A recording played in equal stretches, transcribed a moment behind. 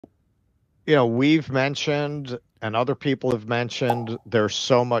we've mentioned and other people have mentioned there's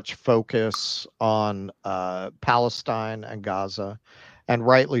so much focus on Palestine and Gaza, and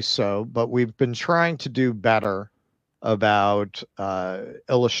rightly so, but we've been trying to do better about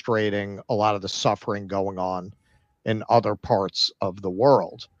illustrating a lot of the suffering going on in other parts of the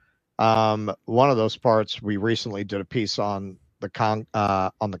world. One of those parts, we recently did a piece on the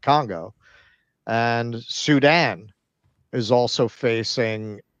Congo, and Sudan is also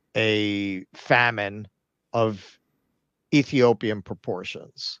facing a famine of Ethiopian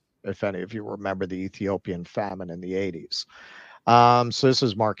proportions. If any of you remember the Ethiopian famine in the 80s. So this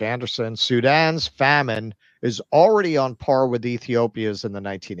is Mark Anderson. Sudan's famine is already on par with Ethiopia's in the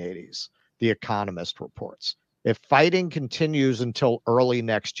 1980s, The Economist reports. If fighting continues until early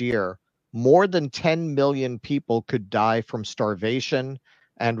next year, more than 10 million people could die from starvation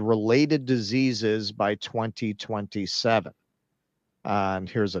and related diseases by 2027. And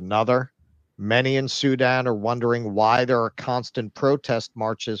here's another. Many in Sudan are wondering why there are constant protest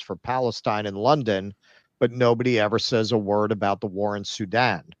marches for Palestine in London, but nobody ever says a word about the war in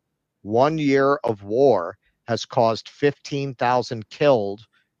Sudan. 1 year of war has caused 15,000 killed,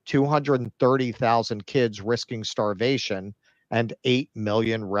 230,000 kids risking starvation, and 8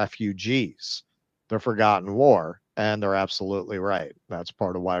 million refugees. The forgotten war, and they're absolutely right. That's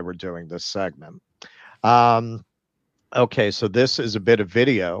part of why we're doing this segment. Um, Okay, so this is a bit of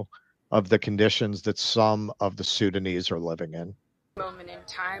video of the conditions that some of the Sudanese are living in. Moment in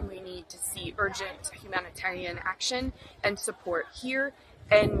time, we need to see urgent humanitarian action and support here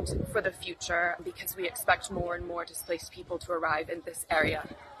and for the future, because we expect more and more displaced people to arrive in this area.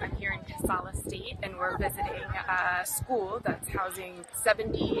 I'm here in Kassala State, and we're visiting a school that's housing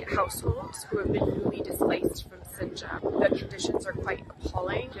 70 households who have been newly displaced from Sinjar. The conditions are quite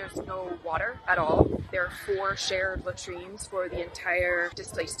appalling. There's no water at all. There are 4 shared latrines for the entire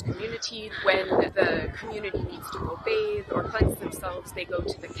displaced community. When the community needs to go bathe or cleanse themselves, they go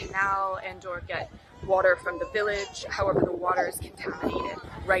to the canal and or get water from the village. However, the water is contaminated.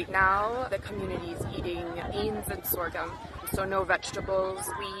 Right now, the community is eating beans and sorghum, so no vegetables.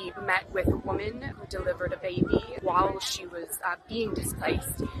 We met with a woman who delivered a baby while she was being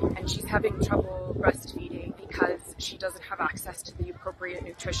displaced, and she's having trouble breastfeeding because she doesn't have access to the appropriate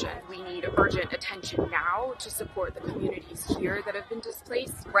nutrition. We need urgent attention now to support the communities here that have been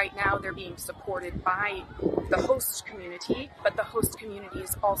displaced. Right now, they're being supported by the host community, but the host community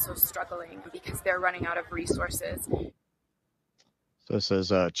is also struggling because they're running out of resources. So this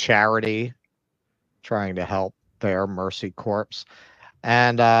is a charity trying to help their Mercy Corps.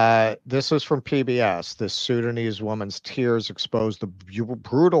 And this is from PBS. This Sudanese woman's tears expose the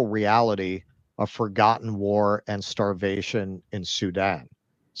brutal reality of forgotten war and starvation in Sudan.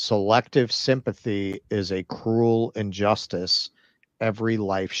 Selective sympathy is a cruel injustice. Every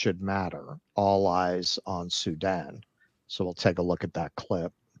life should matter. All eyes on Sudan. So we'll take a look at that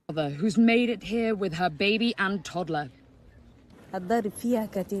clip. Who's made it here with her baby and toddler. الضرب فيها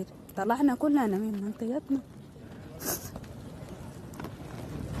كتير طلعنا كلنا من منطقتنا.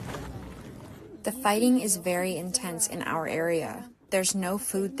 The fighting is very intense in our area. There's no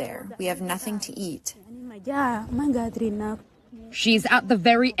food there. We have nothing to eat. She's at the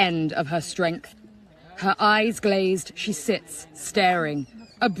very end of her strength. Her eyes glazed, she sits, staring.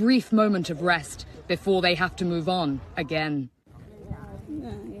 A brief moment of rest before they have to move on again.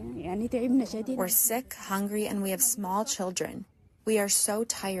 We're sick, hungry, and we have small children. We are so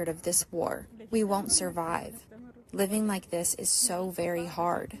tired of this war. We won't survive. Living like this is so very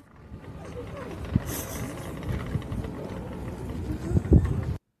hard.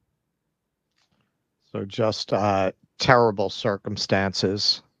 So just terrible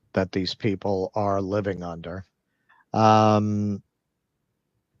circumstances that these people are living under. So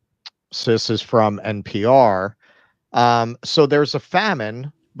this is from NPR. So there's a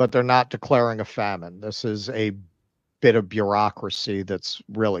famine, but they're not declaring a famine. This is a bit of bureaucracy that's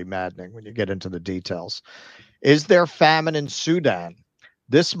really maddening when you get into the details. Is there famine in Sudan?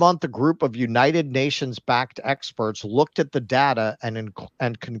 This month, a group of United Nations-backed experts looked at the data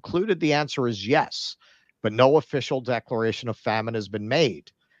and concluded the answer is yes, but no official declaration of famine has been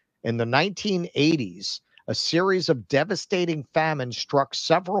made. In the 1980s, a series of devastating famines struck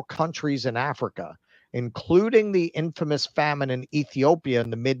several countries in Africa, including the infamous famine in Ethiopia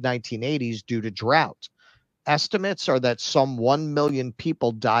in the mid-1980s due to drought. Estimates are that some 1 million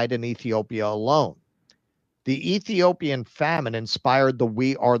people died in Ethiopia alone. The Ethiopian famine inspired the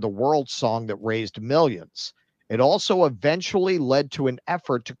We Are the World song that raised millions. It also eventually led to an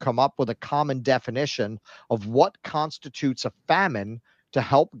effort to come up with a common definition of what constitutes a famine to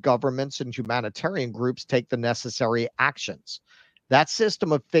help governments and humanitarian groups take the necessary actions. That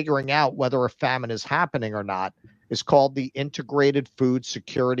system of figuring out whether a famine is happening or not is called the Integrated Food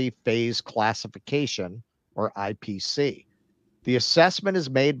Security Phase Classification, or IPC. The assessment is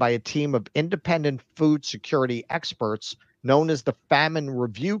made by a team of independent food security experts known as the Famine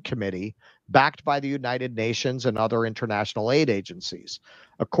Review Committee, backed by the United Nations and other international aid agencies.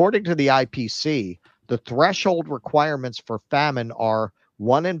 According to the IPC, the threshold requirements for famine are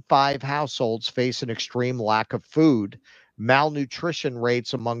 1 in 5 households face an extreme lack of food, malnutrition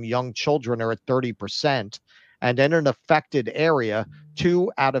rates among young children are at 30%, and in an affected area,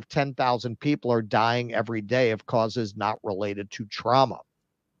 2 out of 10,000 people are dying every day of causes not related to trauma.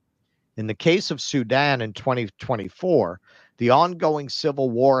 In the case of Sudan in 2024, the ongoing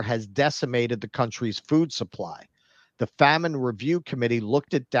civil war has decimated the country's food supply. The Famine Review Committee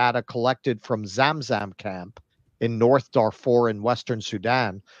looked at data collected from Zamzam Camp in North Darfur in Western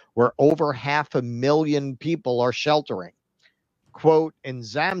Sudan, where over 500,000 people are sheltering. Quote, in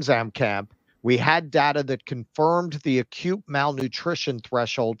Zamzam Camp, we had data that confirmed the acute malnutrition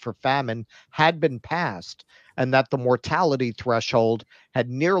threshold for famine had been passed and that the mortality threshold had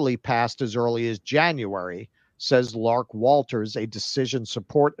nearly passed as early as January, says Lark Walters, a decision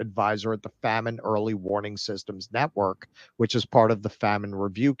support advisor at the Famine Early Warning Systems Network, which is part of the Famine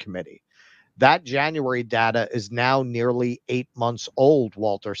Review Committee. That January data is now nearly 8 months old,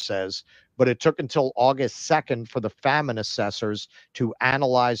 Walter says, but it took until August 2nd for the famine assessors to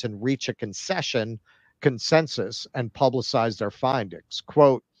analyze and reach a consensus and publicize their findings.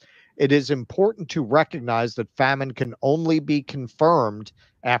 Quote, it is important to recognize that famine can only be confirmed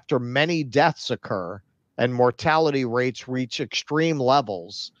after many deaths occur and mortality rates reach extreme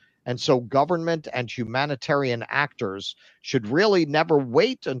levels. And so government and humanitarian actors should really never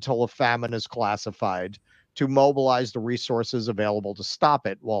wait until a famine is classified to mobilize the resources available to stop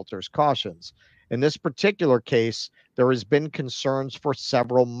it, Walters cautions. In this particular case, there has been concerns for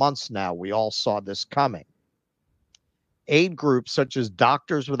several months now. We all saw this coming. Aid groups such as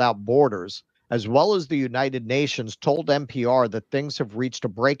Doctors Without Borders, as well as the United Nations, told NPR that things have reached a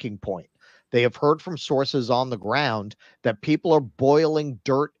breaking point. They have heard from sources on the ground that people are boiling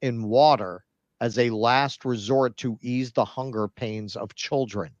dirt in water as a last resort to ease the hunger pains of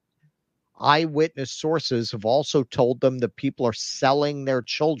children. Eyewitness sources have also told them that people are selling their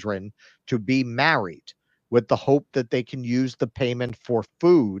children to be married with the hope that they can use the payment for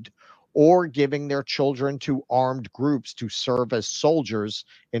food, or giving their children to armed groups to serve as soldiers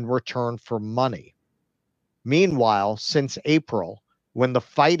in return for money. Meanwhile, since April, when the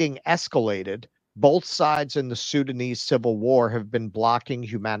fighting escalated, both sides in the Sudanese civil war have been blocking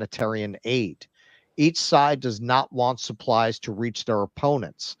humanitarian aid. Each side does not want supplies to reach their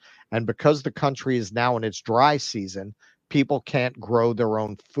opponents. And because the country is now in its dry season, people can't grow their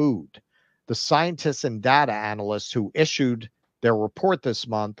own food. The scientists and data analysts who issued their report this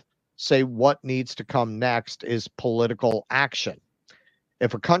month say what needs to come next is political action.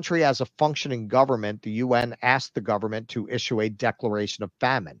 If a country has a functioning government, the UN asked the government to issue a declaration of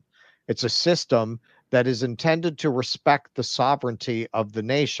famine. It's a system that is intended to respect the sovereignty of the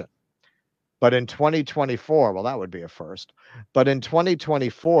nation. But in 2024, well, that would be a first. But in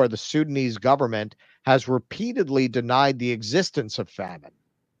 2024, the Sudanese government has repeatedly denied the existence of famine.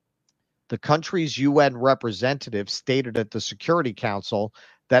 The country's UN representative stated at the Security Council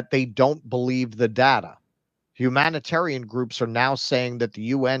that they don't believe the data. Humanitarian groups are now saying that the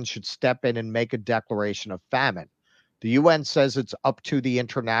UN should step in and make a declaration of famine. The UN says it's up to the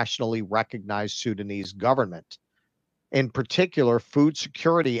internationally recognized Sudanese government. In particular, food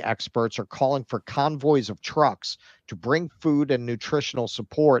security experts are calling for convoys of trucks to bring food and nutritional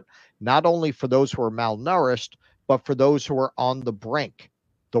support, not only for those who are malnourished, but for those who are on the brink.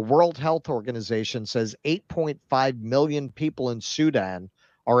 The World Health Organization says 8.5 million people in Sudan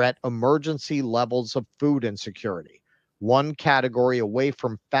are at emergency levels of food insecurity, one category away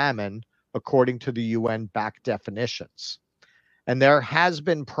from famine, according to the UN-backed definitions. And there has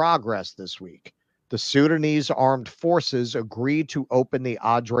been progress this week. The Sudanese armed forces agreed to open the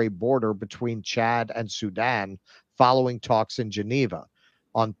Adre border between Chad and Sudan following talks in Geneva.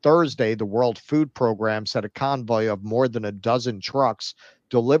 On Thursday, the World Food Program said a convoy of more than a dozen trucks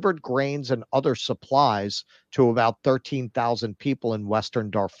delivered grains and other supplies to about 13,000 people in Western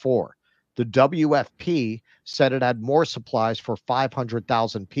Darfur. The WFP said it had more supplies for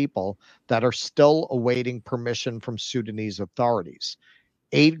 500,000 people that are still awaiting permission from Sudanese authorities.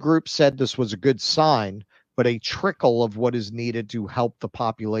 Aid groups said this was a good sign, but a trickle of what is needed to help the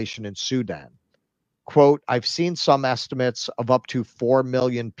population in Sudan. Quote, I've seen some estimates of up to 4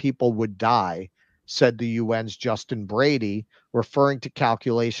 million people would die, said the UN's Justin Brady, referring to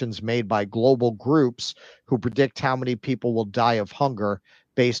calculations made by global groups who predict how many people will die of hunger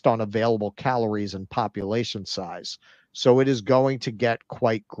based on available calories and population size. So it is going to get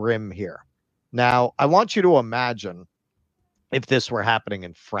quite grim here. Now, I want you to imagine if this were happening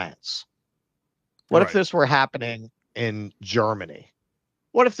in France. What if this were happening in Germany?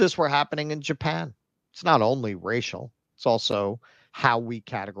 What if this were happening in Japan? It's not only racial, it's also how we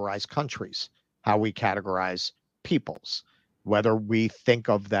categorize countries, how we categorize peoples, whether we think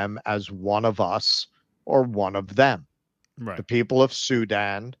of them as one of us or one of them. Right. The people of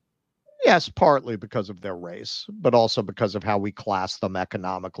Sudan, yes, partly because of their race, but also because of how we class them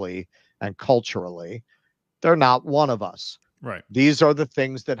economically and culturally. They're not one of us. Right. These are the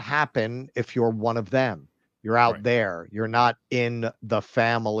things that happen if you're one of them. You're out there. You're not in the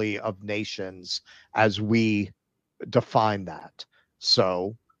family of nations as we define that.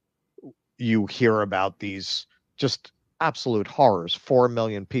 So you hear about these just absolute horrors, 4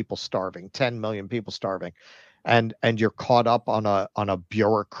 million people starving, 10 million people starving, and you're caught up on a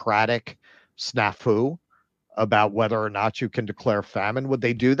bureaucratic snafu about whether or not you can declare famine. Would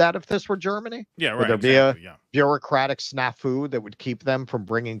they do that if this were Germany? Yeah, right. Would there be a bureaucratic snafu that would keep them from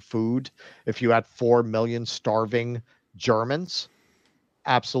bringing food if you had 4 million starving Germans?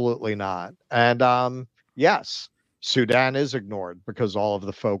 Absolutely not. And yes, Sudan is ignored because all of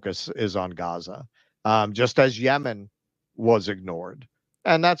the focus is on Gaza, just as Yemen was ignored.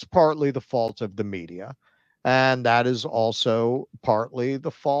 And that's partly the fault of the media. And that is also partly the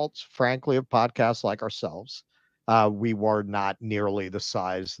fault, frankly, of podcasts like ourselves. We were not nearly the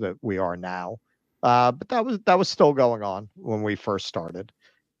size that we are now, but that was still going on when we first started.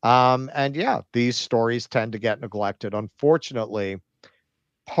 And yeah, these stories tend to get neglected. Unfortunately,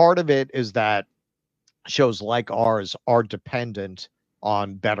 part of it is that shows like ours are dependent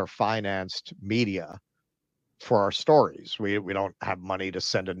on better financed media for our stories. We don't have money to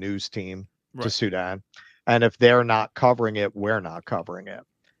send a news team to Sudan. And if they're not covering it, we're not covering it.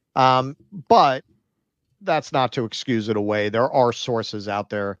 But that's not to excuse it away. There are sources out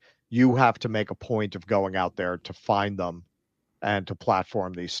there. You have to make a point of going out there to find them and to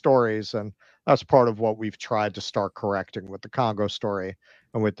platform these stories. And that's part of what we've tried to start correcting with the Congo story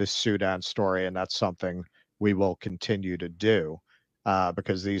and with this Sudan story. And that's something we will continue to do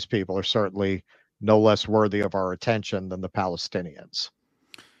because these people are certainly no less worthy of our attention than the Palestinians.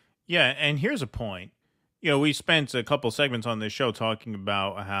 Yeah, and here's a point. We spent a couple segments on this show talking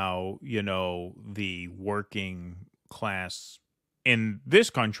about how, the working class in this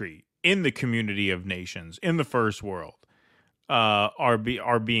country, in the community of nations, in the first world,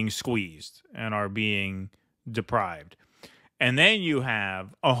 are being squeezed and are being deprived. And then you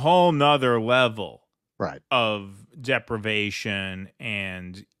have a whole nother level of deprivation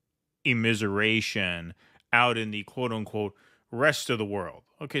and immiseration out in the quote-unquote rest of the world.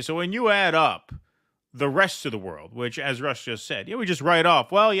 Okay, so when you add up the rest of the world, which, as Russ just said, we just write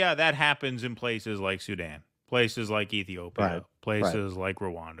off, well, yeah, that happens in places like Sudan, places like Ethiopia, places like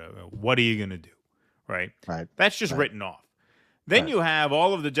Rwanda. What are you going to do? Right? That's just written off. Then you have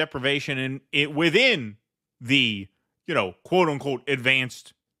all of the deprivation within the, quote-unquote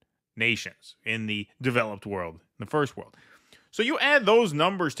advanced nations in the developed world, in the first world. So you add those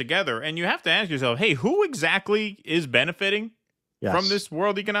numbers together, and you have to ask yourself, hey, who exactly is benefiting from this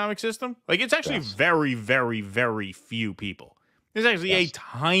world economic system? Like, it's actually very, very, very few people. There's actually a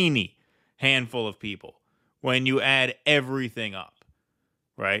tiny handful of people when you add everything up,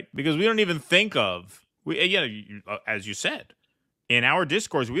 right? Because we don't even think of, as you said, in our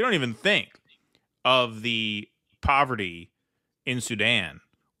discourse, we don't even think of the poverty in Sudan,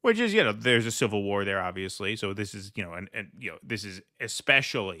 which is, there's a civil war there, obviously. So this is, this is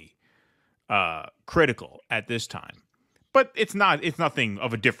especially critical at this time. But it's nothing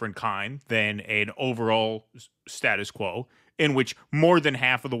of a different kind than an overall status quo in which more than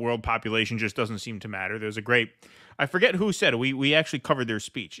half of the world population just doesn't seem to matter. There's a great, I forget who said it. We actually covered their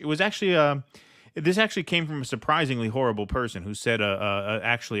speech. It was actually this actually came from a surprisingly horrible person who said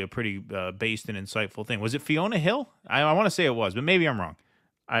actually a pretty based and insightful thing. Was it Fiona Hill? I want to say it was, but maybe I'm wrong.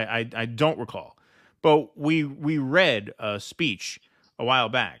 I don't recall. But we read a speech a while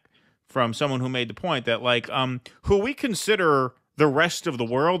back from someone who made the point that, like, who we consider the rest of the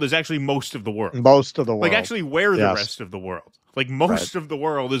world is actually most of the world. Most of the world. Like, actually, we're the rest of the world. Like, most of the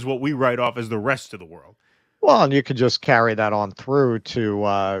world is what we write off as the rest of the world. Well, and you could just carry that on through to,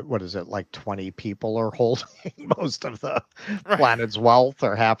 what is it, like 20 people are holding most of the planet's wealth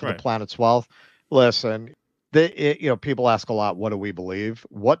or half of the planet's wealth. Listen, people ask a lot, what do we believe?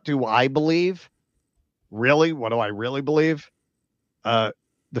 What do I believe? Really? What do I really believe? The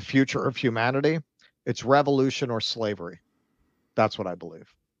future of humanity. It's revolution or slavery. That's what I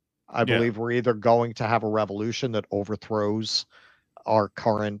believe. I believe we're either going to have a revolution that overthrows our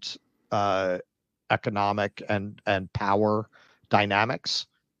current economic and power dynamics,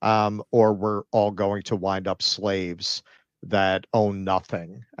 or we're all going to wind up slaves that own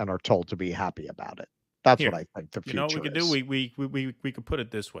nothing and are told to be happy about it. That's what I think the future is. You know what we could do? We could put it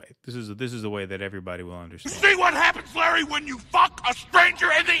this way. This is the way that everybody will understand. See what happens, Larry, when you fuck a stranger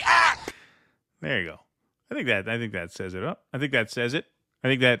in the ass. There you go. I think that says it up. I think that says it. I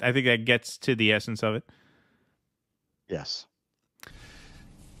think that gets to the essence of it. Yes.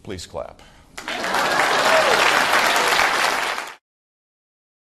 Please clap.